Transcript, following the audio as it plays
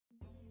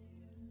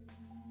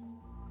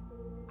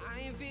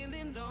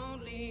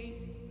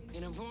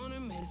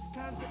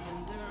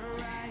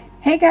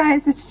Hey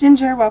guys, it's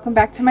Ginger. Welcome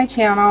back to my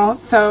channel.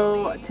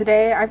 So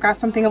today I've got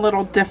something a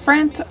little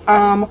different.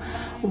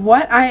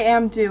 What I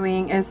am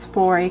doing is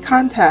for a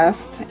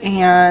contest,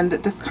 and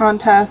this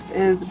contest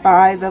is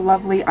by the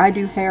lovely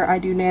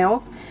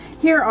Idohairidonails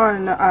here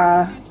on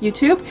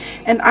YouTube,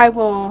 and I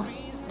will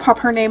pop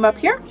her name up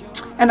here,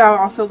 and I'll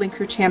also link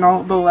her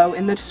channel below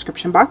in the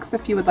description box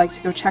if you would like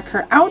to go check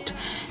her out.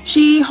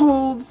 She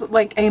holds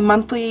like a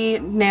monthly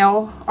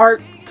nail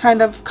art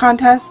kind of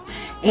contest,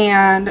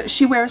 and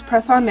she wears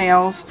press-on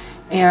nails,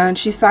 and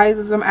she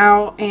sizes them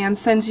out and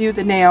sends you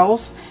the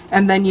nails,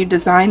 and then you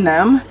design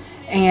them.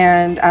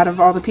 And out of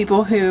all the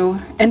people who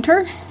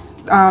enter,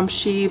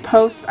 she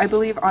posts, I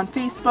believe, on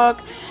Facebook,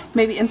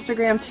 maybe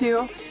Instagram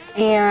too,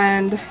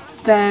 and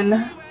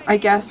then I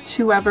guess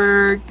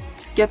whoever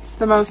gets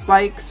the most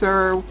likes,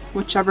 or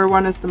whichever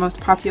one is the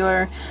most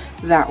popular,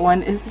 that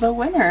one is the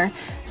winner.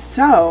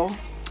 So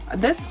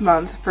this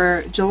month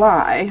for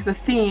July, the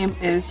theme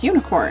is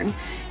unicorn,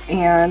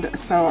 and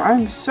so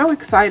I'm so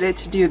excited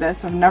to do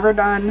this. I've never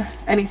done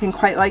anything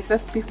quite like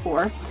this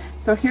before.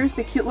 So here's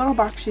the cute little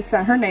box she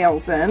sent her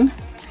nails in,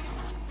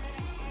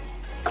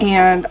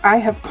 and I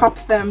have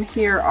popped them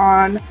here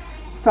on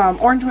some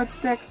orange wood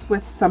sticks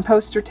with some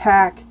poster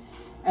tack,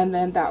 and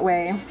then that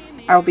way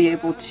I'll be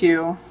able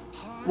to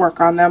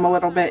work on them a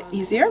little bit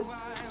easier.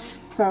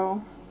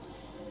 So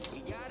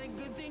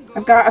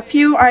I've got a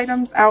few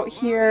items out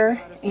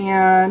here,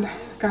 and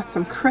got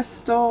some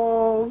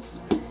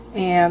crystals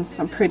and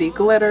some pretty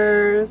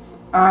glitters,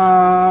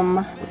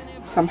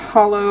 some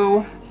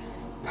hollow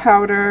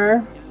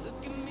powder,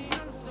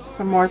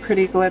 some more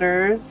pretty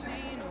glitters.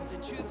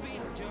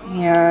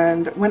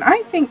 And when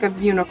I think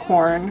of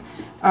unicorn,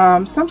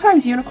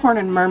 sometimes unicorn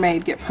and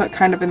mermaid get put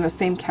kind of in the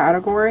same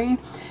category.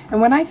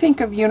 And when I think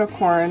of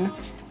unicorn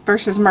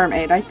versus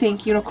mermaid, I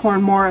think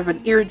unicorn more of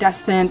an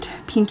iridescent,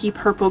 pinky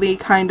purpley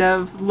kind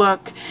of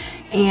look.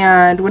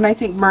 And when I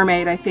think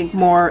mermaid, I think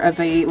more of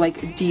a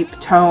like deep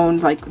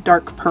toned, like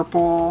dark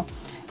purple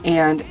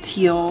and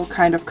teal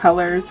kind of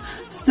colors.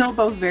 Still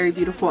both very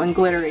beautiful and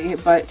glittery,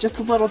 but just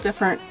a little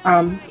different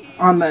on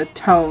the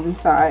tone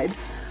side.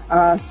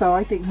 So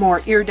I think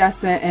more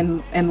iridescent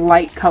and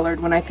light colored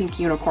when I think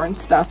unicorn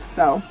stuff.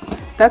 So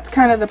that's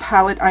kind of the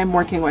palette I'm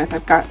working with.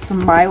 I've got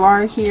some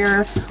mylar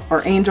here,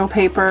 or angel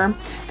paper.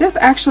 This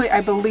actually, I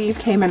believe,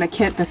 came in a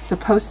kit that's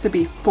supposed to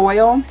be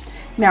foil.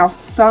 Now,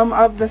 some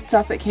of the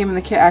stuff that came in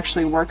the kit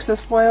actually works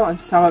as foil, and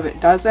some of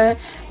it doesn't.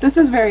 This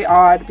is very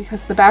odd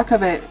because the back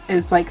of it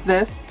is like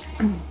this,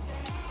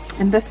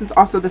 and this is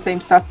also the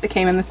same stuff that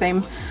came in the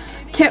same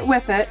kit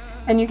with it.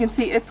 And you can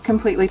see it's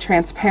completely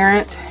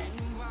transparent,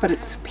 but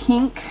it's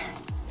pink,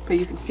 but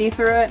you can see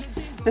through it.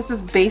 This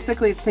is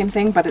basically the same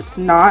thing, but it's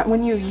not.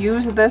 When you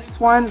use this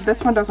one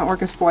doesn't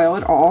work as foil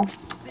at all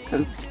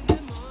because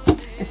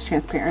it's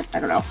transparent.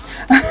 I don't know.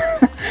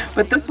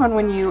 But this one,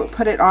 when you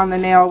put it on the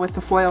nail with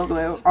the foil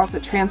glue, all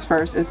that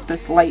transfers is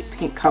this light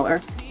pink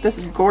color. This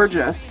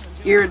gorgeous,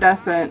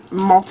 iridescent,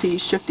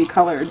 multi-shifty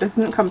color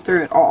doesn't come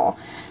through at all.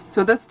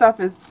 So this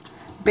stuff is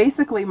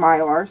basically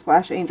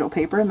mylar / angel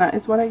paper, and that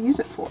is what I use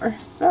it for.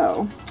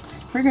 So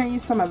we're going to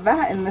use some of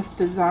that in this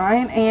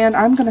design, and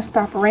I'm going to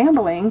stop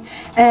rambling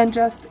and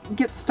just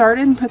get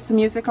started and put some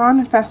music on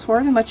and fast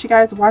forward and let you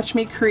guys watch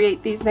me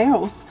create these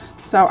nails.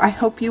 So I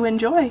hope you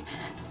enjoy.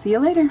 See you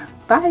later.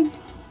 Bye.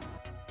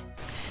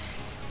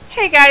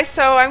 Hey guys,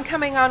 so I'm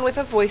coming on with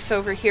a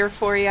voiceover here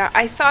for you.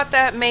 I thought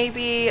that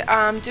maybe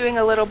doing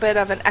a little bit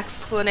of an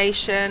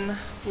explanation,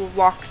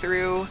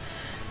 walkthrough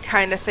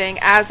kind of thing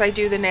as I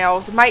do the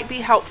nails might be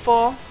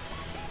helpful.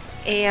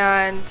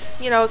 And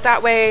you know,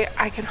 that way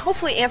I can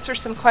hopefully answer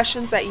some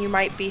questions that you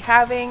might be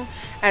having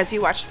as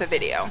you watch the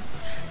video.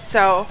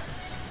 So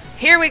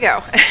here we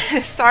go.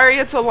 Sorry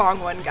it's a long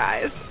one,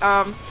 guys.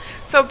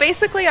 So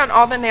basically on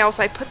all the nails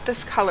I put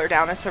this color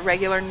down. It's a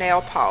regular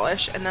nail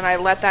polish, and then I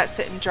let that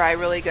sit and dry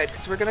really good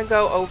because we're going to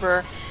go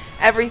over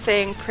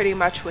everything pretty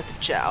much with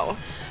gel.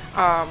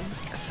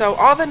 So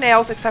all the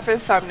nails except for the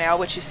thumbnail,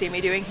 which you see me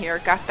doing here,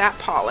 got that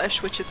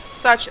polish, which is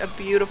such a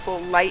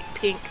beautiful light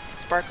pink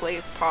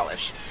sparkly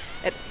polish.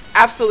 It's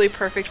absolutely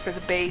perfect for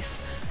the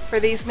base for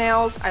these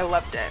nails. I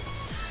loved it.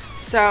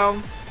 So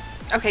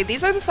okay,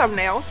 these are the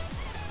thumbnails,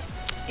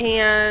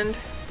 and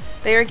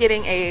they are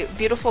getting a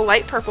beautiful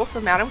light purple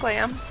from Madam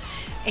Glam,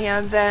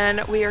 and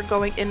then we are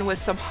going in with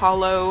some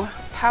hollow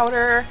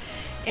powder.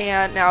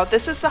 And now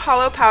this is the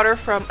hollow powder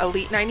from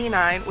Elite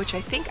 99, which I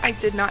think I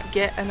did not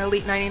get an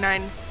Elite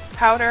 99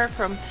 powder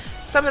from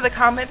some of the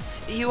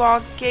comments you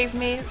all gave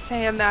me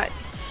saying that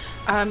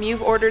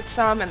you've ordered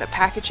some and the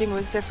packaging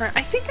was different.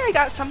 I think I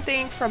got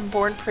something from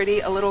Born Pretty,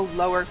 a little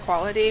lower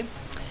quality.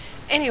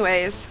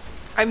 Anyways,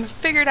 I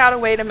figured out a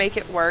way to make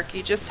it work.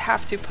 You just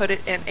have to put it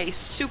in a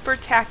super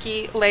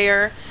tacky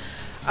layer,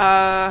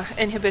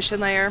 inhibition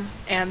layer,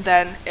 and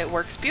then it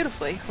works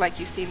beautifully like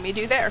you've seen me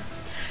do there.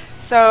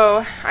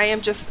 So I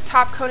am just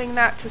top coating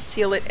that to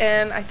seal it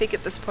in. I think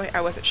at this point I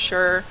wasn't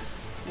sure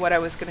what I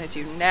was going to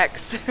do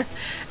next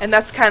and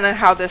that's kind of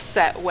how this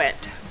set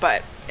went,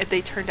 but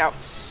they turned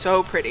out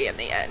so pretty in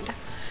the end.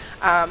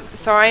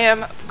 So I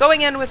am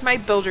going in with my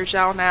builder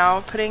gel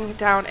now, putting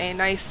down a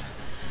nice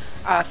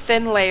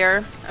thin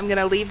layer. I'm going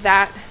to leave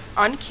that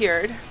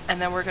uncured,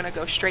 and then we're going to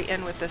go straight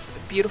in with this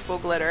beautiful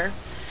glitter,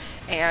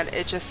 and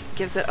it just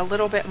gives it a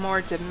little bit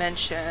more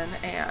dimension,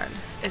 and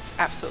it's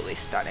absolutely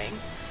stunning.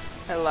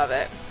 I love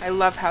it. I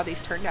love how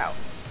these turned out.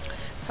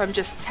 So I'm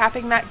just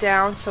tapping that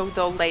down so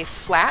they'll lay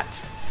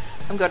flat.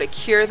 I'm going to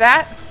cure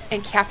that,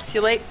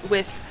 encapsulate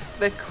with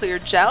the clear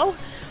gel,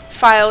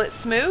 file it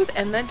smooth,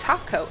 and then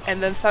top coat,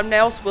 and then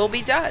thumbnails will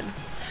be done.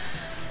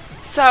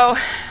 So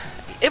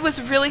it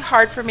was really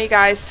hard for me,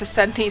 guys, to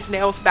send these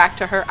nails back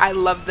to her. I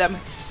love them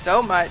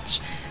so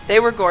much. They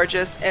were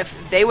gorgeous.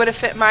 If they would have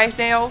fit my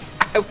nails,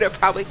 I would have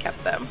probably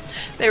kept them.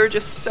 They were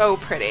just so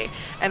pretty,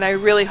 and I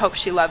really hope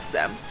she loves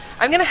them.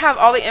 I'm going to have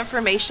all the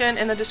information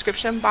in the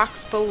description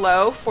box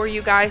below for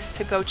you guys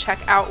to go check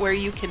out where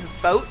you can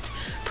vote.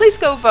 Please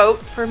go vote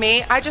for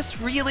me. I just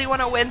really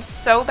want to win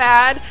so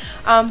bad.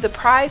 The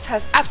prize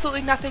has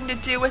absolutely nothing to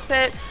do with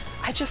it.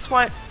 I just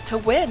want to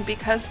win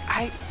because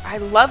I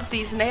love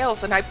these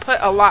nails and I put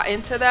a lot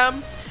into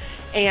them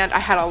and I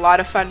had a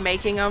lot of fun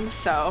making them.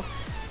 So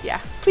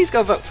yeah, please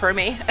go vote for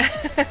me.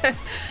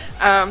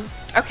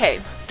 Okay,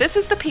 this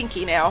is the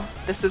pinky nail.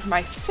 This is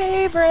my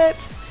favorite.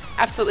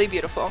 Absolutely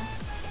beautiful.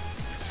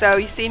 So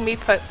you've seen me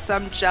put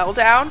some gel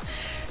down,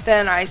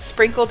 then I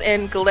sprinkled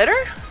in glitter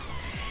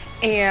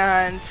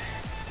and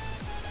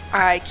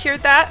I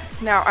cured that.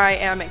 Now I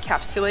am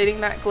encapsulating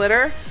that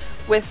glitter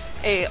with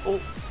a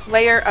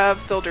layer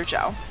of builder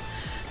gel.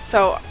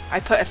 So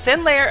I put a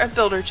thin layer of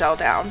builder gel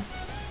down,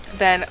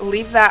 then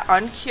leave that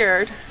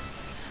uncured,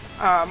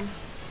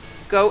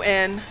 go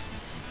in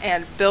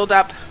and build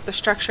up the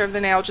structure of the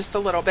nail just a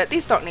little bit.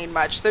 These don't need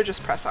much, they're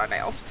just press-on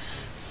nails.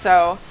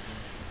 So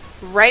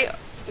right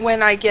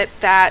when I get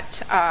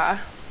that,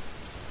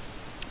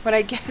 when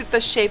I get the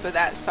shape of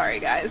that, sorry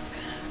guys,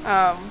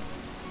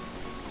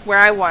 where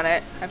I want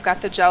it, I've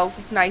got the gel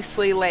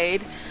nicely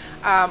laid.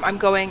 I'm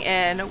going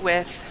in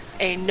with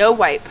a no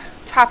wipe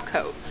top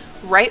coat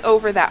right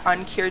over that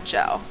uncured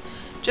gel,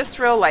 just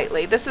real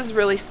lightly. This is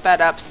really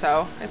sped up,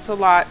 so it's a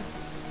lot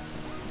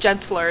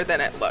gentler than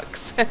it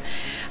looks.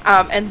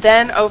 And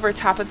then over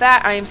top of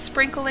that, I am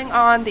sprinkling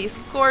on these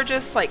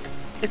gorgeous,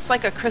 it's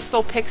like a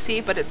crystal pixie,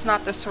 but it's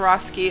not the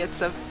Swarovski,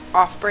 it's a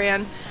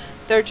off-brand.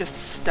 They're just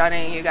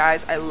stunning, you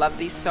guys. I love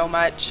these so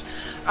much.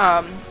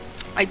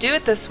 I do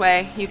it this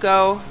way. You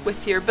go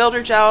with your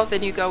builder gel,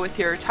 then you go with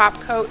your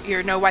top coat,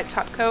 your no wipe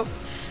top coat,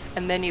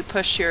 and then you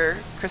push your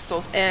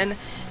crystals in,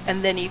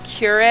 and then you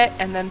cure it,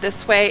 and then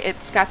this way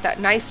it's got that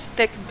nice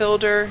thick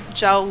builder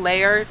gel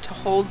layer to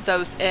hold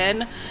those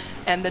in,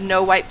 and the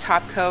no wipe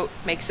top coat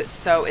makes it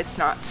so it's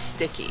not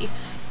sticky.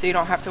 So you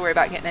don't have to worry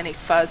about getting any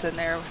fuzz in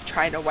there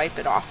trying to wipe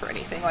it off or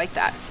anything like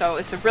that. So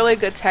it's a really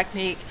good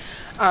technique.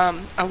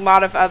 A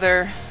lot of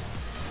other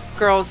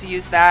girls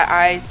use that.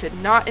 I did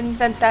not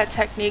invent that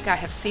technique. I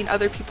have seen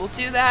other people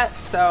do that,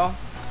 so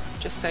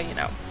just so you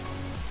know.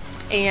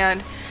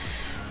 And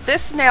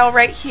this nail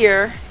right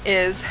here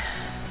is,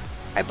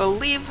 I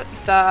believe,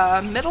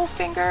 the middle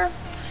finger,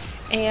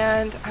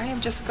 and I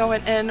am just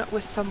going in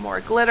with some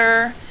more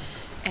glitter,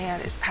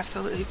 and it's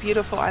absolutely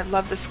beautiful. I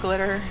love this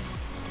glitter.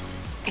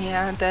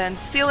 And then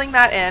sealing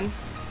that in,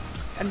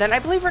 and then I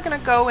believe we're gonna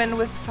go in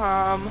with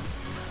some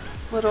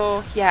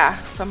little,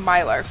 some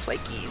mylar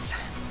flakies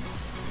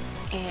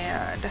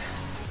and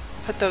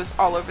put those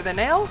all over the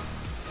nail.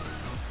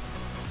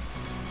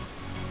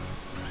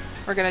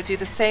 We're gonna do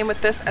the same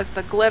with this as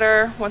the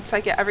glitter. Once I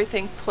get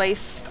everything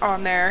placed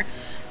on there,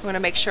 I'm gonna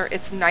make sure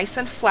it's nice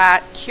and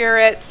flat, cure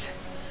it,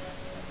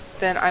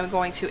 then I'm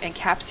going to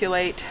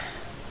encapsulate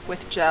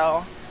with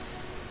gel,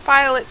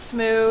 file it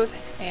smooth,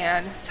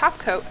 and top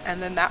coat,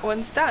 and then that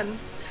one's done.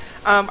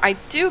 I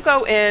do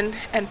go in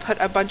and put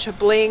a bunch of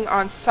bling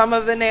on some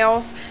of the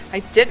nails. I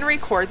didn't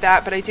record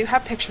that, but I do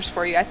have pictures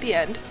for you at the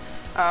end.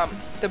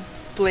 The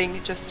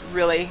bling just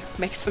really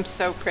makes them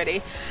so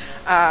pretty.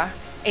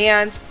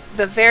 And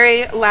the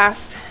very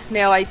last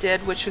nail I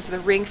did, which was the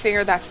ring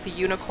finger, that's the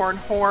unicorn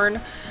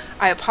horn.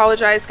 I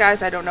apologize,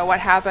 guys, I don't know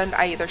what happened.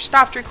 I either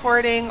stopped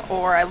recording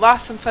or I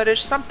lost some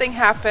footage, something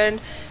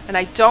happened, and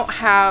I don't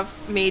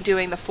have me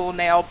doing the full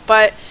nail,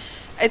 but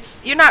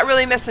you're not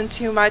really missing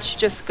too much.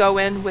 Just go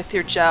in with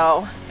your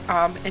gel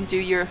and do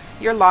your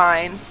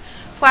lines,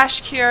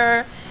 flash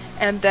cure,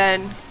 and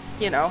then,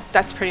 you know,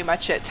 that's pretty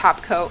much it.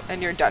 Top coat,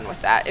 and you're done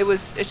with that.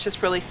 It's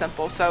just really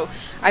simple. So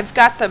I've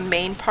got the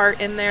main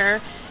part in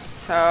there,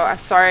 so I'm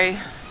sorry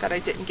that I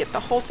didn't get the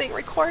whole thing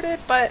recorded,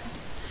 but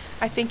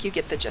I think you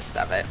get the gist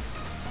of it.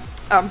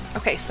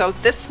 Okay, so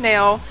this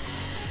nail,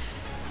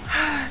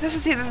 this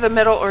is either the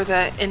middle or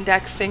the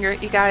index finger,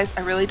 you guys.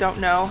 I really don't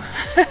know.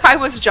 I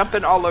was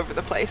jumping all over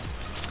the place.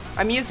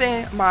 I'm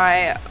using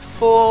my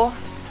full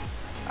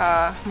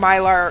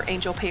mylar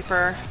angel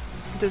paper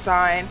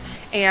design,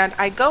 and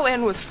I go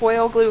in with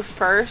foil glue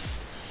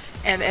first,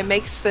 and it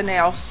makes the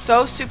nail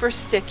so super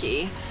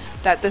sticky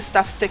that this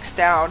stuff sticks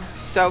down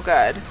so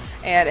good,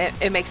 and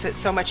it makes it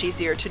so much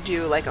easier to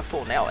do like a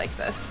full nail like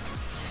this.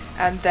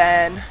 and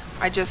then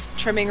I just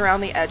trimming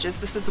around the edges.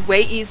 This is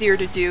way easier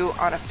to do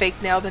on a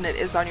fake nail than it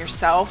is on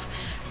yourself.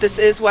 This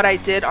is what I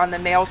did on the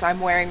nails I'm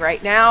wearing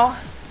right now,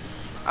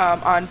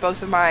 on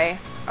both of my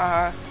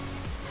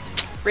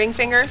ring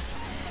fingers,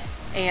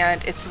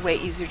 and it's way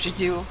easier to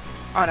do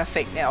on a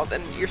fake nail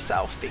than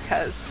yourself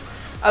because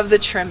of the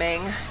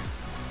trimming.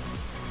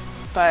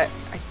 But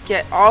I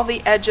get all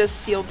the edges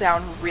sealed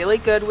down really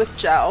good with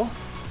gel.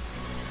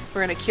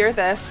 We're going to cure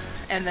this,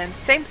 and then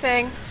same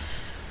thing,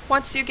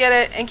 once you get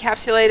it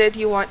encapsulated,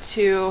 you want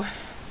to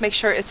make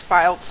sure it's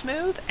filed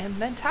smooth and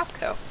then top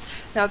coat.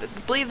 Now, I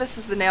believe this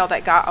is the nail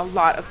that got a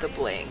lot of the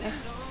bling,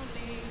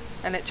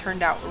 and it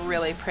turned out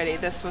really pretty.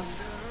 This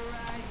was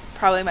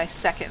probably my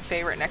second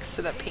favorite next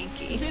to the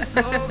pinky.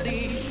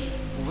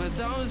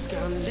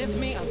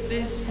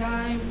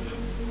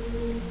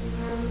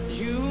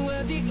 You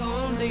were the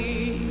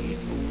only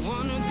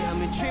one who got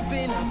me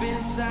tripping up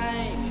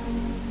inside.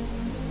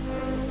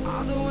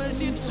 All the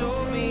words you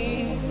told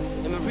me,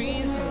 am I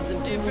reading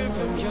something different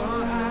from your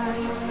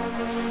eyes?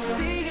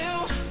 See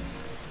you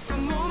for a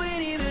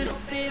moment, even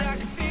hope that I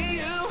can feel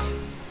you.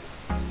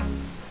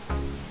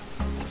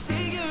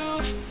 See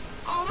you.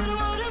 All that I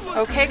wanted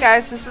was okay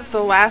guys, this is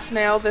the last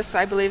nail. This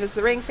I believe is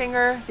the ring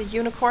finger, the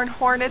unicorn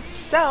horn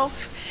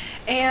itself,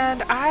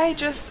 and I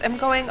just am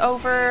going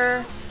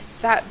over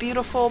that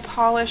beautiful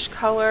polished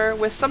color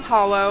with some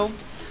hollow.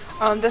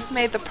 This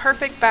made the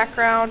perfect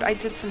background. I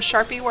did some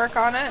Sharpie work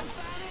on it,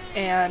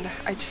 and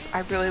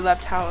I really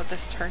loved how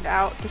this turned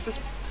out. This is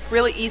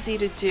really easy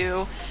to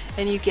do,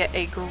 and you get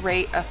a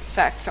great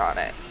effect on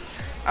it.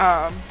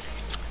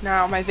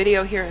 Now my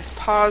video here is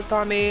paused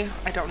on me.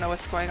 I don't know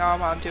what's going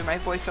on while I'm doing my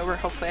voiceover.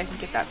 Hopefully I can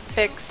get that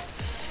fixed.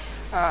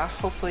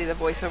 Hopefully the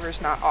voiceover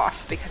is not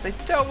off because I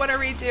don't want to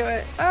redo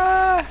it.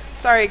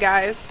 Sorry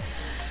guys.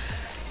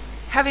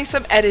 Having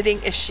some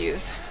editing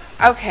issues.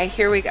 Okay,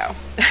 here we go.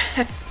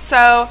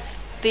 So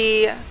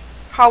the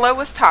hollow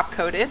was top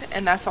coated,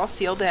 and that's all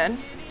sealed in,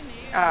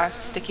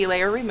 sticky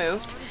layer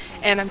removed,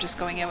 and I'm just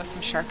going in with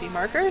some Sharpie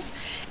markers.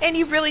 And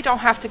you really don't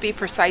have to be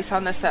precise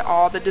on this at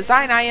all. The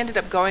design I ended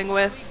up going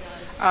with,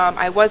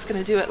 I was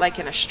going to do it like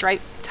in a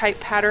stripe type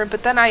pattern,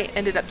 but then I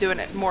ended up doing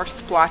it more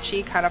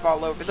splotchy, kind of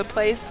all over the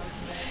place,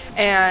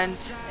 and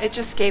it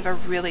just gave a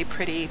really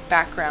pretty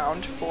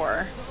background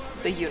for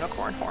the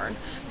unicorn horn.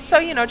 So,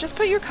 you know, just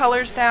put your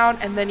colors down,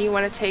 and then you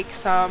want to take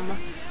some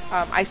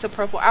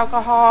isopropyl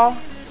alcohol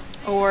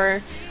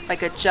or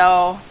like a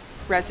gel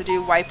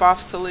residue wipe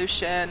off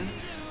solution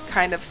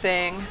kind of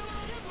thing,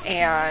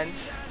 and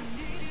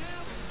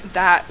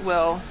that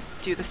will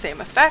do the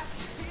same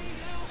effect.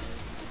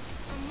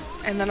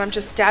 And then I'm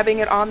just dabbing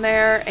it on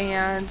there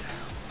and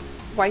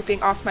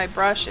wiping off my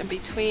brush in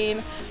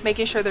between,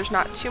 making sure there's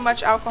not too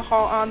much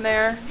alcohol on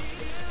there.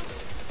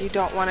 You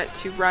don't want it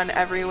to run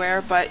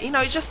everywhere, but you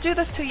know, you just do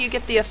this till you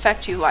get the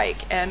effect you like.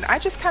 And I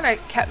just kind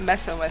of kept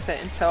messing with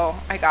it until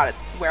I got it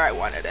where I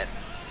wanted it.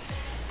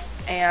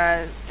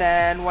 And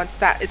then once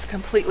that is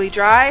completely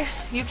dry,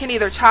 you can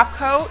either top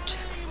coat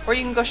or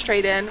you can go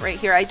straight in. Right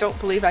here, I don't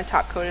believe I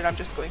top coated. I'm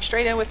just going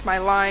straight in with my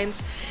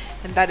lines,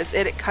 and that is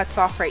it. It cuts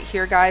off right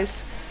here,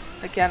 guys.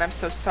 Again, I'm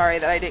so sorry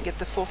that I didn't get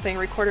the full thing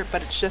recorded,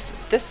 but it's just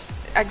this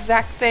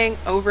exact thing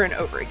over and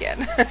over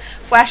again.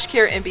 Flash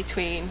cure in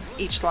between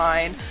each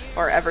line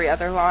or every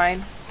other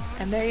line,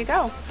 and there you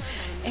go.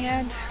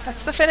 And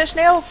that's the finished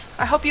nails.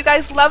 I hope you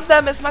guys love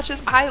them as much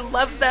as I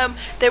love them.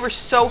 They were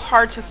so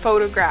hard to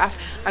photograph.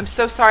 I'm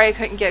so sorry I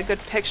couldn't get a good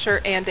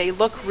picture, and they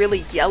look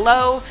really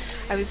yellow.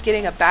 I was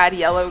getting a bad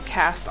yellow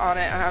cast on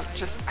it, and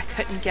I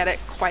couldn't get it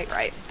quite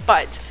right.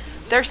 But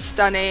they're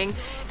stunning,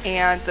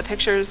 and the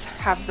pictures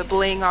have the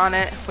bling on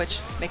it, which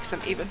makes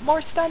them even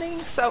more stunning.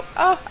 So,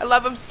 oh, I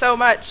love them so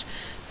much.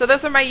 So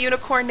those are my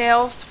unicorn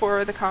nails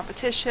for the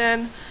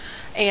competition.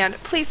 And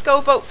please go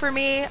vote for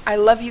me. I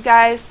love you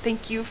guys.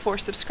 Thank you for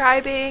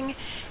subscribing,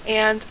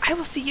 and I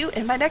will see you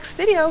in my next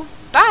video.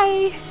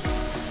 Bye!